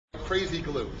crazy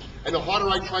glue. And the harder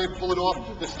I try and pull it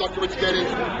off, the stucker it's getting.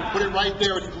 Put it right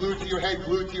there, it's glued to your head,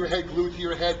 glued to your head, glued to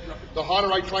your head. The harder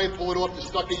I try and pull it off, the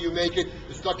stucker you make it.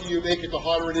 The stucker you make it, the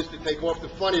harder it is to take off, the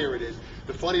funnier it is.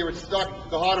 The funnier it's stuck,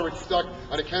 the harder it's stuck.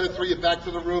 On the count of 3, you're back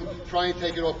to the room. Try and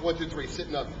take it off. 1, 2, 3.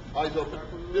 Sitting up, eyes open.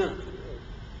 Yeah.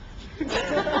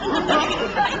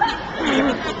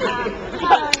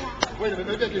 Wait a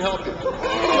minute, maybe I can help you.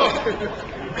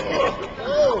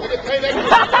 Oh, I can pay that.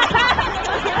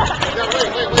 Now, wait.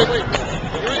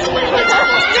 Here is the way to make it.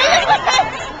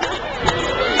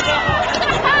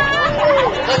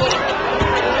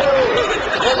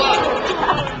 Hold on.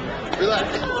 Relax.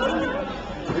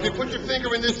 If you put your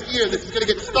finger in this ear, this is going to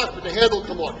get stuck, but the handle will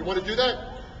come off. You want to do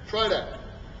that? Try that.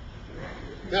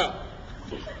 Now.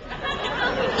 You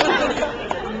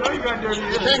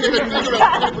can't get your finger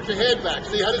out, you put your hand back.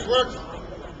 See how this works?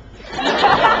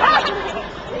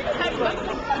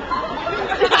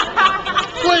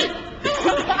 Wait!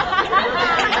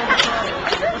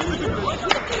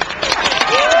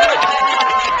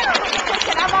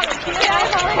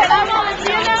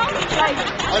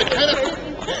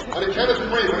 On the count of 3,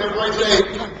 whenever I say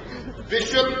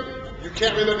Bishop, you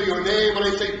can't remember your name. When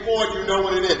I say Ford, you know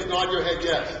what it is. Nod your head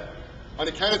yes. On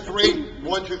the count of 3,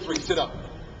 1, 2, 3, sit up.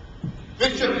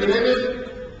 Bishop, your name is?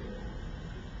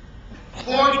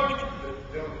 Ford?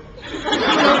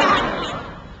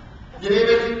 Your name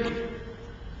is?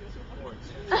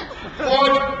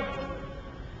 Ford?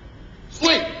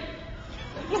 Sleep!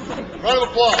 Round of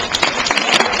applause.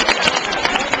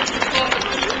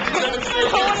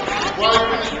 While you're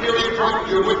in this period,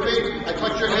 you're with me. I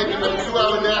touch your head, you have a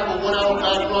 2-hour nap or 1-hour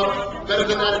back rub. Better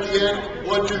than that at the end.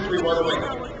 1, 2, 3, right away.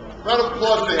 Round of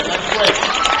applause there. That's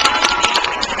great.